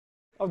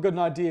I've got an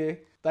idea.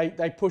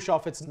 They push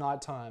off, it's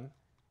nighttime,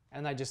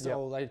 and they just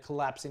they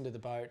collapse into the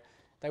boat.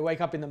 They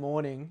wake up in the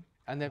morning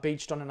and they're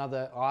beached on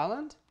another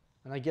island,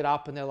 and they get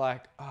up and they're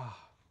like,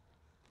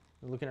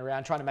 they're looking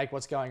around trying to make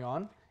what's going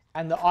on.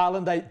 And the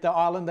island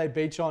they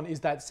beach on is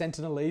that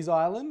Sentinelese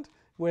island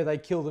where they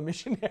kill the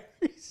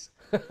missionaries.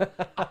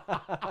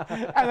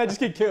 And they just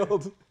get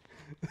killed.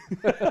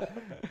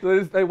 So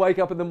they wake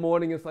up in the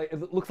morning,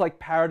 it looks like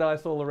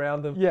paradise all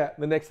around them. Yeah.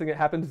 The next thing that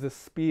happens is a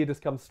spear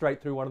just comes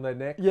straight through one of their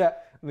necks. Yeah.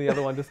 And the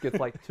other one just gets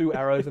like 2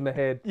 arrows in the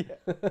head. Yeah.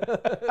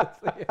 That's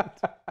the end.